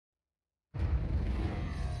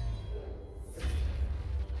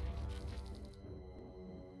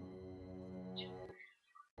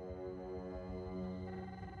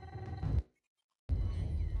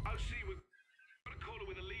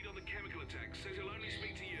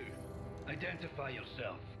Identify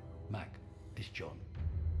yourself. Mac, it's John.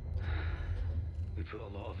 We put a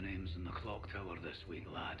lot of names in the clock tower this week,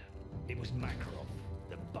 lad. It was Makarov.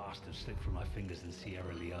 The bastard slipped from my fingers in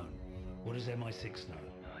Sierra Leone. What does MI6 know?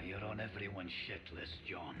 You're on everyone's shit list,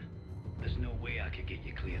 John. There's no way I could get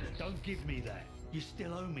you clearance. Don't give me that. You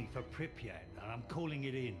still owe me for Pripyat, and I'm calling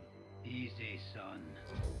it in. Easy, son.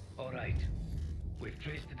 Alright. We've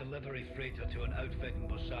traced the delivery freighter to an outfit in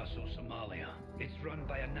Bosaso, Somalia. It's run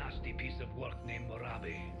by a nasty piece of work named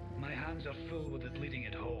Morabi. My hands are full with it leading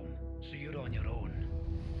it home, so you're on your own.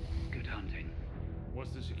 Good hunting.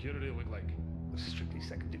 What's the security look like? Strictly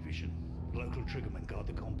second division. Local triggermen guard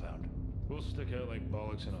the compound. We'll stick out like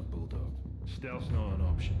bollocks in a bulldog. Stealth's not an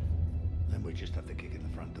option. Then we just have to kick in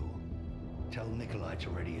the front door. Tell Nikolai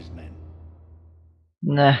to ready his men.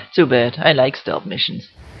 Nah, too bad. I like stealth missions.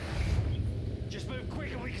 Just move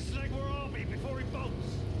quick and we can snag more army before he bolts.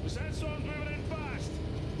 The sandstorm's moving in fast.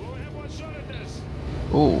 We'll have one shot at this.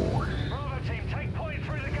 Ooh. Bravo team, take point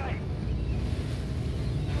through the gate.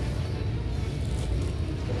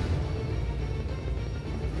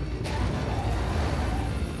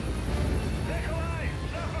 Nikolai,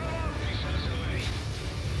 snap it up.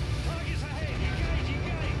 Targets ahead. Engage,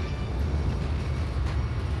 engage.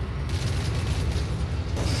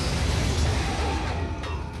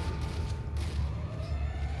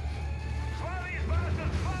 Fly these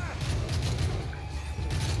bastards fast.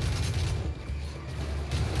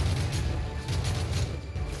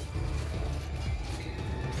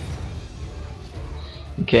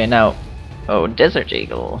 Okay, now. Oh, Desert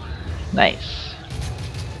Eagle. Nice.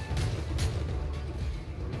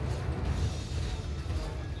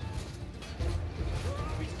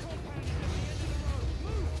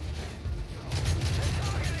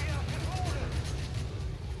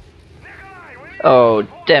 Oh,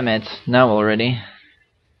 damn it. Now already.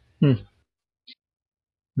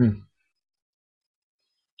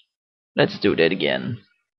 Let's do that again.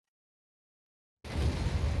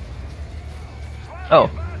 Oh.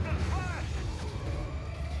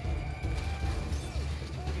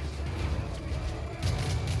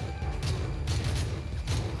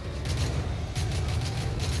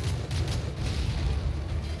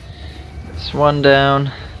 That's one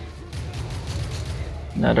down.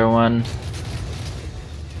 Another one.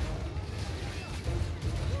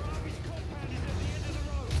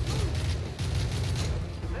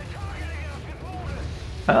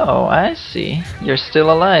 Oh, I see. You're still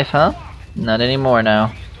alive, huh? Not anymore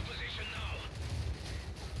now.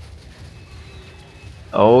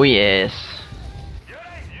 Oh yes.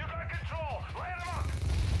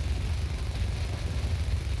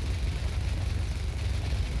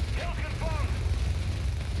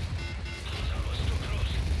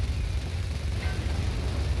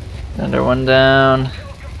 Another one down.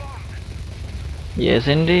 Yes,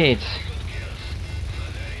 indeed.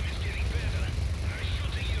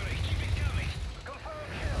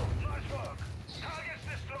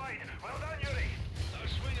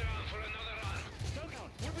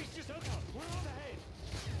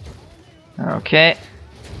 Okay.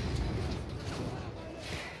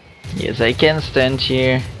 Yes, I can stand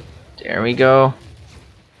here. There we go.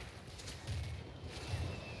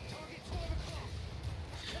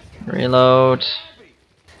 Reload.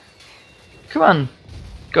 Come on.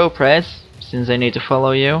 Go, Prez, since I need to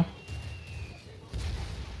follow you.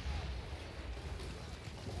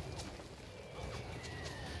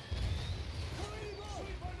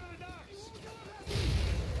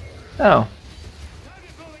 Oh.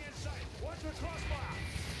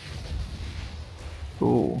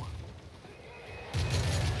 Ooh.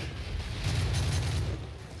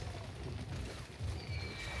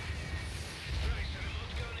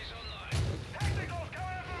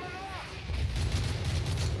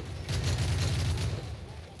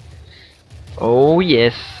 Oh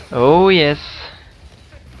yes, oh yes.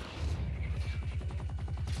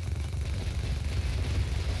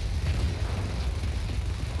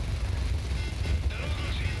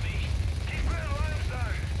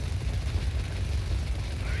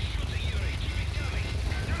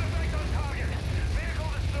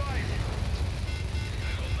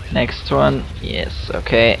 Next one, yes,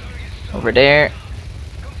 okay. Over there.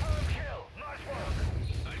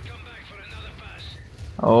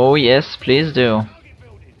 Oh yes, please do.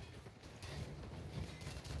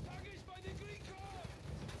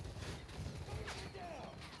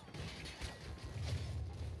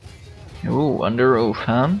 Ooh, under roof,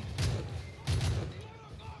 huh?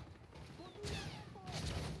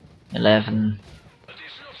 11.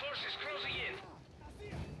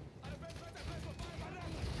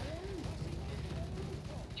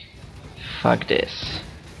 Fuck this.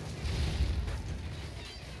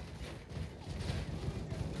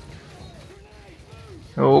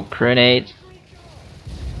 Oh, grenade.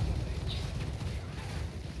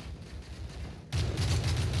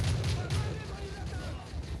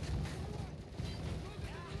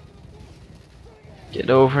 Get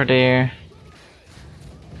over there.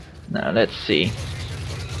 Now let's see.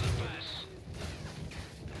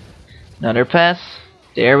 Another pass.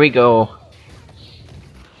 There we go.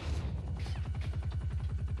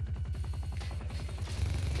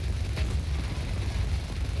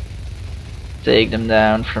 Take them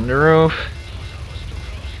down from the roof.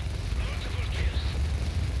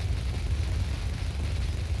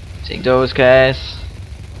 Take those guys.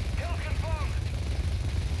 Kills confirmed.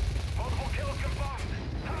 Multiple kills confirmed.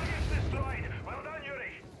 Targets destroyed. Well done,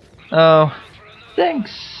 Yuri. Oh,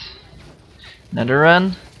 thanks. Another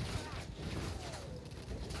run.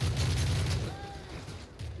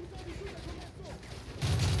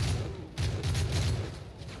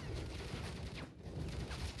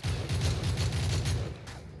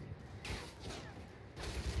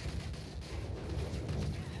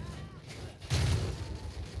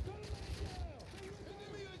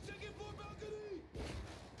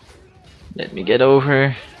 Let me get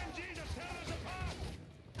over.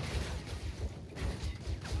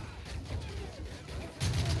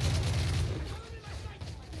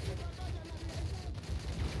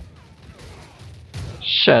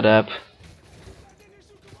 Shut up.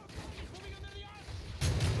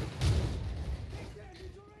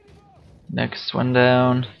 Next one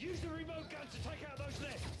down. Use the remote gun to take out those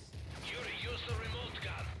lists. Yuri, use the remote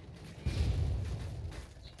gun.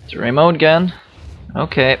 The remote gun.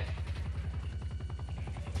 Okay.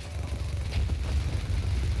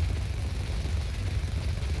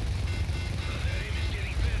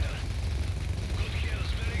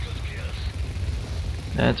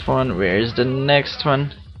 That's one. Where's the next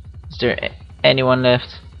one? Is there anyone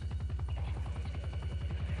left?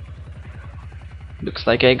 Looks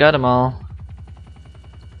like I got them all.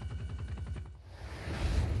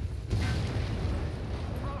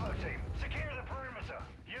 Bravo team, secure the perimeter.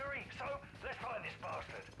 Yuri, so let's find this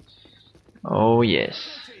bastard. Oh yes.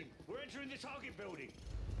 Team, we're entering the target building.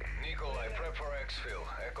 Nikolai, prep for exfil.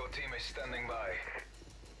 Echo team is standing by.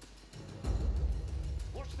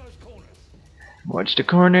 Watch those corners. Watch the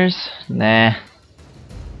corners. Nah.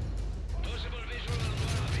 Possible visual on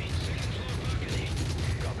Warabi, second floor balcony.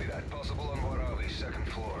 Copy that. Possible on Warabi, second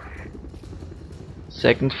floor.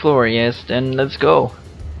 Second floor, yes, then let's go.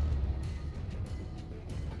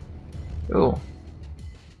 Oh.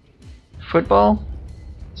 Football?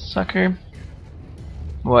 Soccer?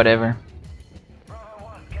 Whatever. Bravo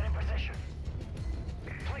 1, get in position.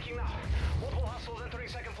 Flanking now. Multiple hostiles entering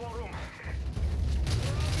second floor room.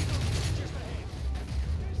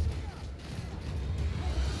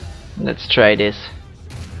 Let's try this.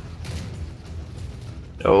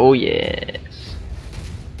 Oh yes.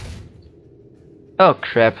 Oh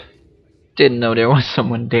crap. Didn't know there was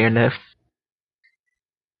someone there left.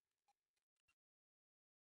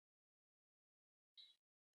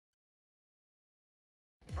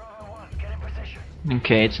 Bravo 1, get in position.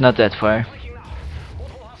 Okay, it's not that far. Flanking now.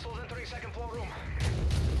 Multiple hostiles entering second floor room.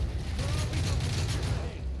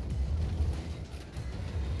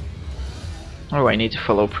 Oh, I need to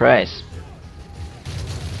follow Price.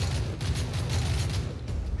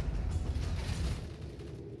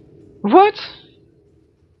 What?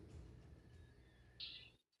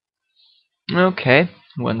 Okay,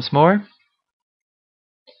 once more.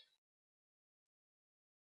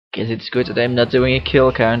 Guess it's good that I'm not doing a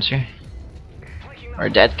kill counter. Flanking now. Or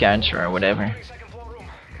death counter or whatever. Entering second floor room.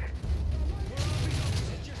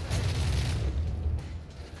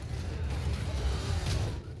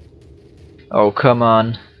 Oh, come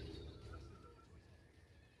on.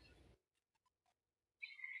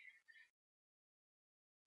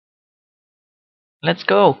 Let's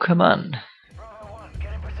go, come on. Bravo 1,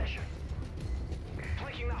 get in position.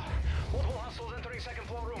 Flanking now. Multiple hostiles entering second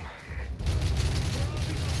floor room.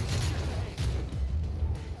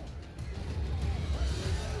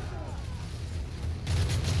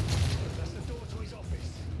 That's the door to his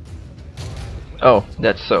office. Oh,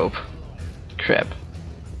 that's soap. Crap.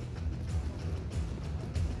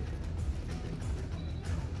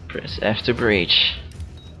 Press F to breach.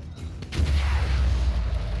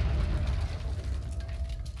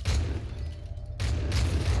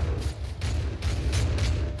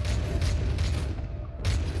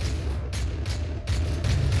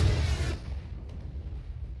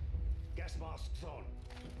 Gas masks on.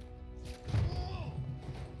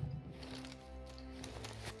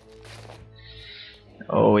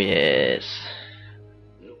 Oh yes.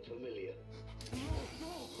 Look familiar.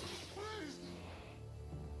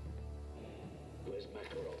 Where's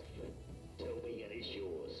Makarov? Tell me an issue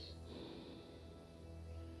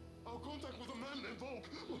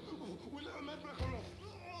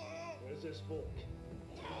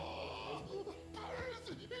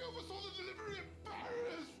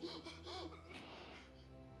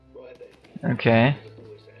Okay.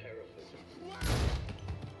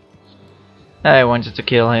 I wanted to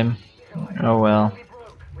kill him. Oh well.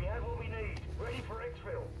 We have what we need. Ready for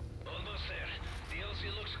exfil. Almost there. The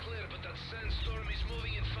LZ looks clear, but that sandstorm is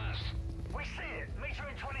moving in fast. We see it. Meet you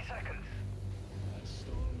in 20 seconds. That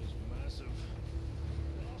storm is massive.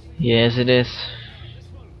 Yes, it is.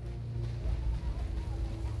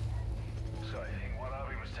 So you think what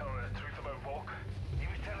Yami was telling her the truth about Volk? He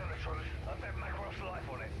was telling the truth. I bet Makarov's life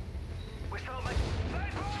on it. We start making...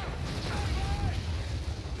 Stand by! Stand by!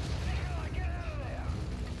 Nikolai, get out of there!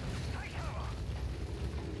 Take cover!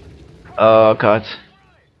 Oh god.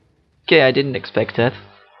 Okay, I didn't expect that.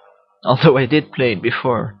 Although I did play it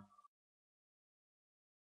before.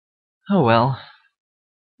 Oh well.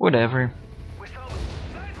 Whatever. We start...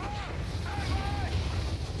 Stand by! Stand by!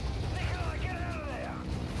 Nikolai, get out of there!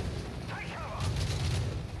 Take cover!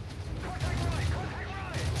 Contact right! Contact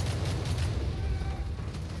right!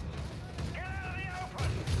 Get out of the open!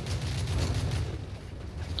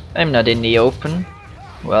 I'm not in the open.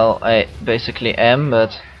 Well, I basically am,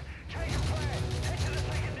 but... Change your plan!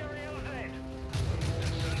 Head to the secondary LZ!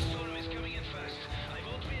 That sandstorm is coming in fast. I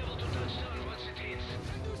won't be able to touch down once it hits.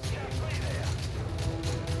 Just be there!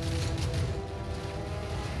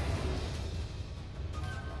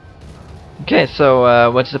 Okay,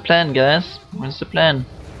 so what's the plan, guys? What's the plan?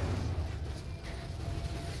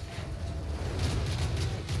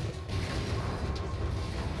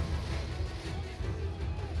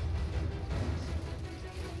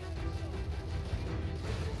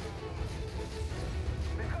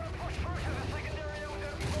 We've got to push through to the secondary LZ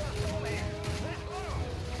before the storm hits! Let's go!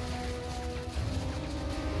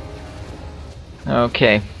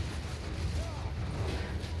 Okay.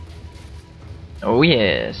 Oh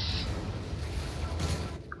yes.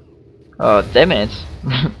 Oh damn it.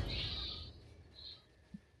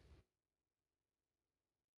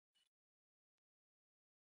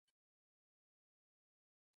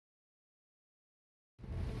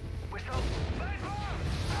 We start... Stand by!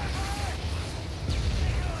 Stand by!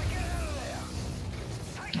 Nikolai, get out of there!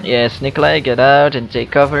 Take Yes, Nikolai, get out and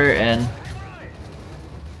take cover and... right!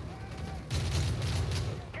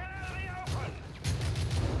 Get out of the open!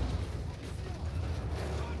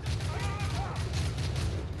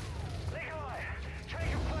 Nikolai,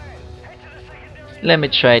 change your plan! Head to the secondary... Let me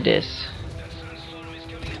try this. That sandstorm is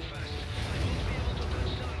coming in fast. I won't be able to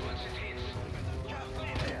touch down once it hits. Just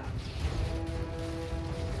be there!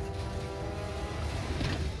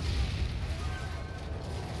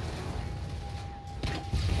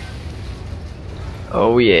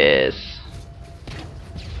 Oh yes.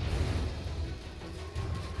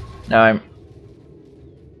 Now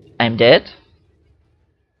I'm dead?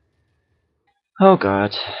 Oh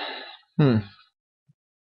god.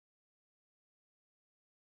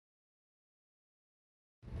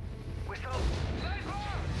 We start... Stand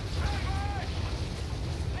by! Stand by!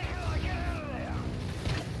 Nikolai, get out of there!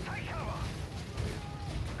 Take cover!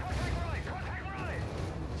 Contact right! Contact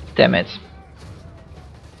right! Damn it.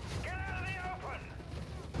 Get out of the open!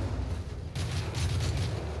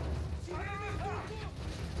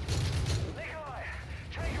 Nikolai,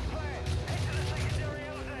 change your plan! Head to the secondary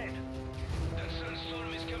LZ! That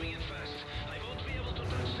sandstorm is coming in fast. I won't be able to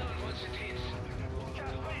touch down once it hits.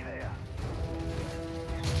 Just be there!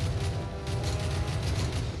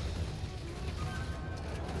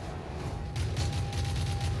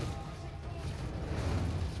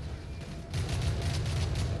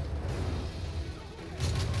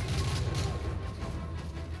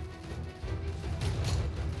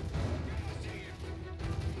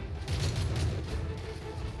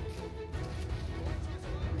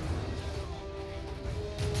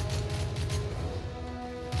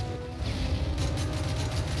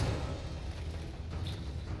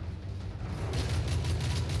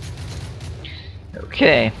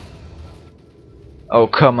 Okay. Oh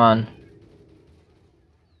come on.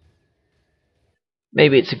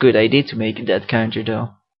 Maybe it's a good idea to make that counter though.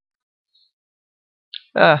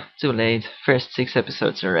 Ah, too late. First 6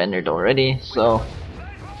 episodes are rendered already, so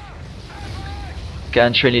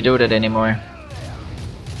can't really do that anymore.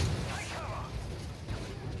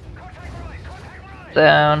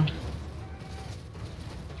 Down.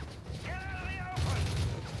 Get out of the open!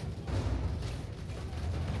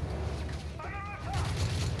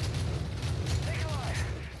 Nikolai,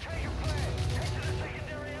 change your plan! Head to the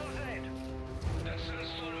secondary LZ! That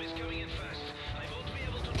sandstorm is coming in fast. I won't be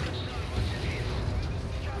able to touch down once it hits.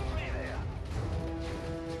 Just be there!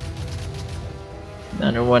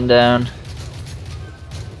 Another one down.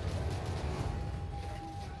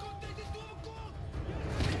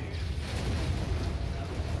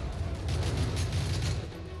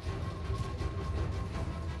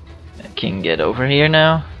 can get over here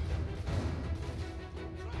now.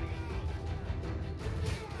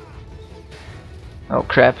 Oh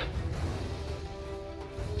crap.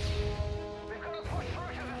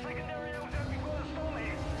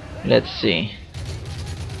 Let's see.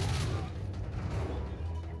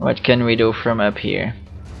 What can we do from up here?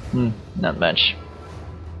 Not much.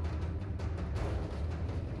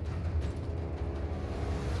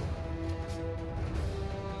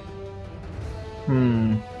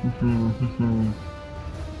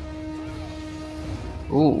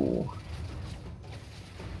 Ooh.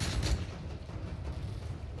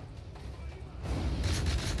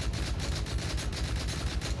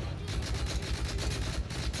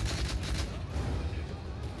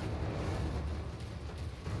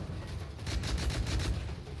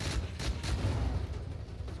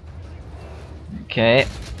 Okay.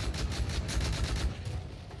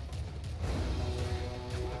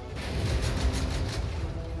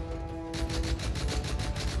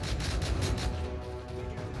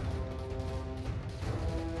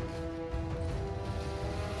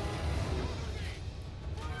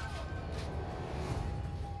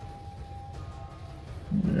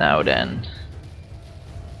 Now then,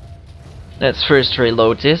 let's first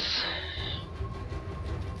reload this.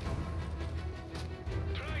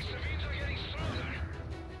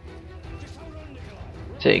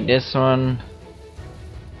 Take this one.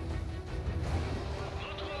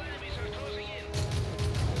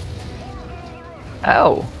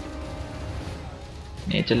 Ow!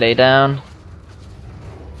 Need to lay down.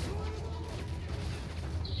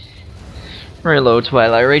 Reload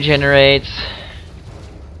while I regenerate.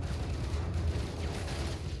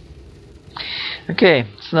 Okay,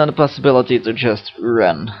 it's not a possibility to just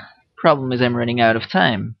run. Problem is I'm running out of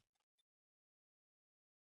time.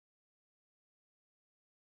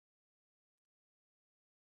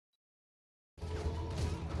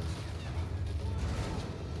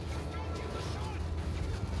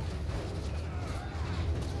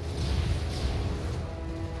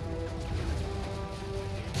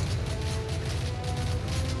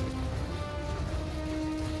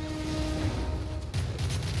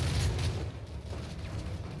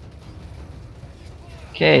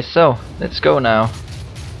 Okay, so let's go now.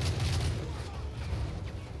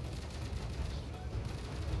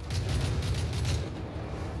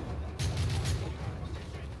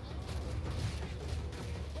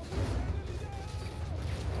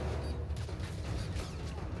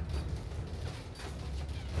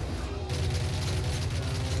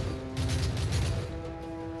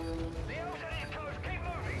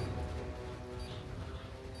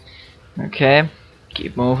 Okay,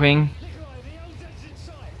 keep moving.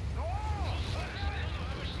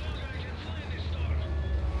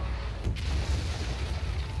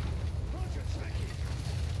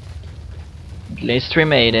 At least we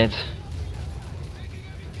made it.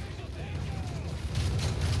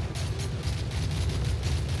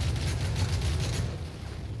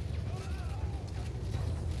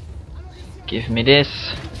 Give me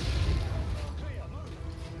this.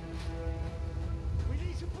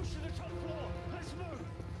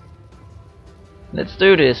 Let's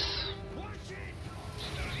do this.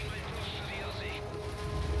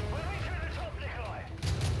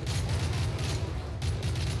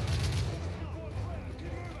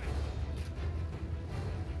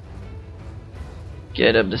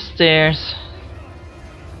 Get up the stairs.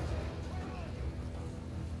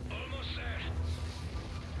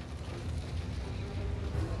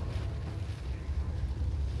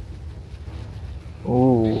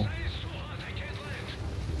 Ooh.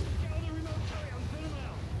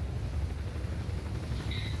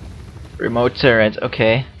 Remote turret,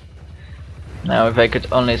 okay. Now if I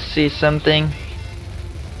could only see something.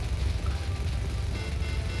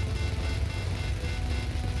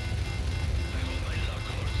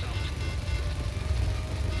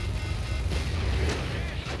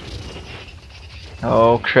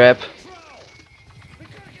 Oh crap.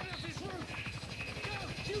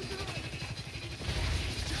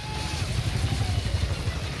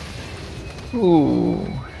 Ooh.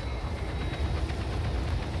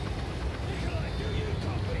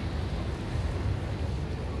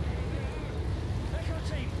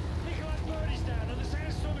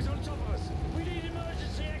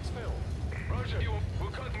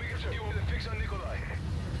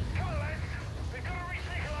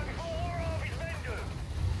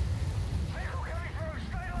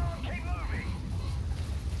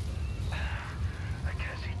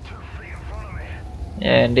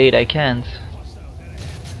 Yeah, indeed I can't.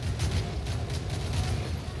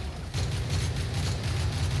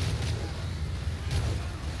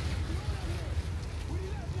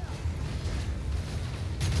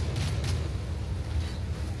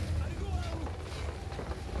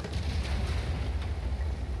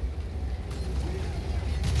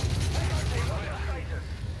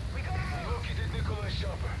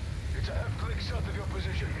 It's a half click south of your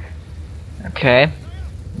position. Okay.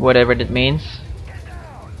 Whatever that means. Get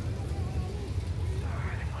down!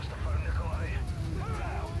 They must have found Nikolai. Move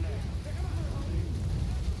out!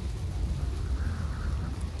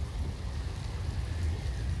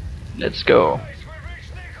 Let's go. Guys, we've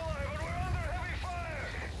reached Nikolai, but we're under heavy fire!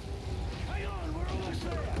 Hang on, we're almost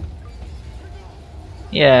there!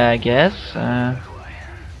 Yeah, I guess.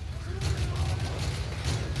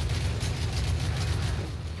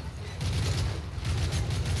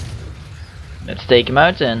 Let's take him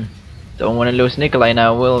out then. Don't want to lose Nikolai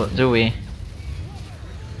now, do we?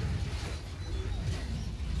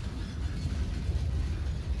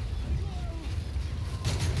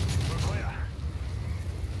 We're clear.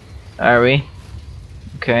 Are we?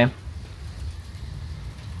 Okay.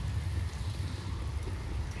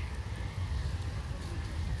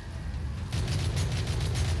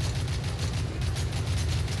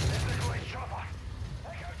 There's Nikolai's chopper.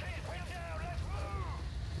 Echo team, pin down, let's move!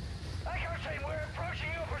 Echo team, we're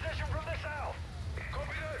approaching your position from the south.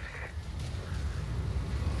 Copy that.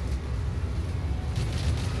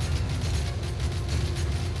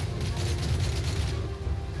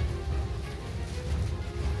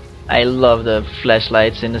 I love the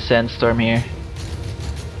flashlights in the sandstorm here.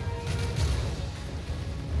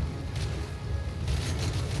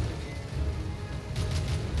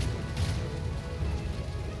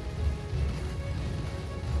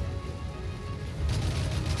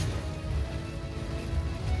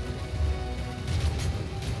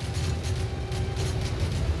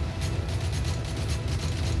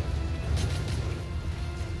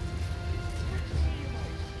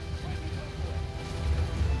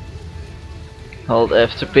 Hold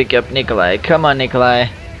F to pick up Nikolai. Come on, Nikolai.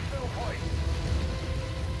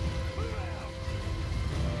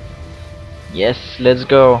 Yes, let's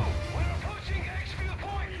go. We're approaching Exfield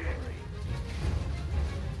Point.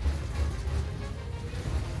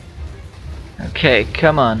 Okay,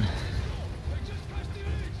 come on.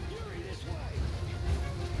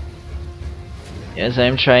 Yes,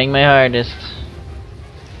 I'm trying my hardest.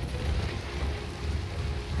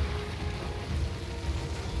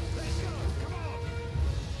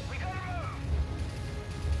 We gotta move.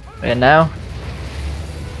 And now?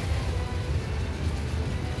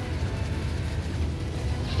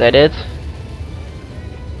 Is that it?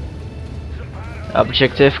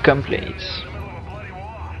 Objective complete. In the middle of a bloody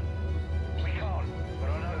war. We can't, but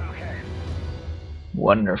I know who can.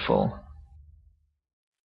 Wonderful.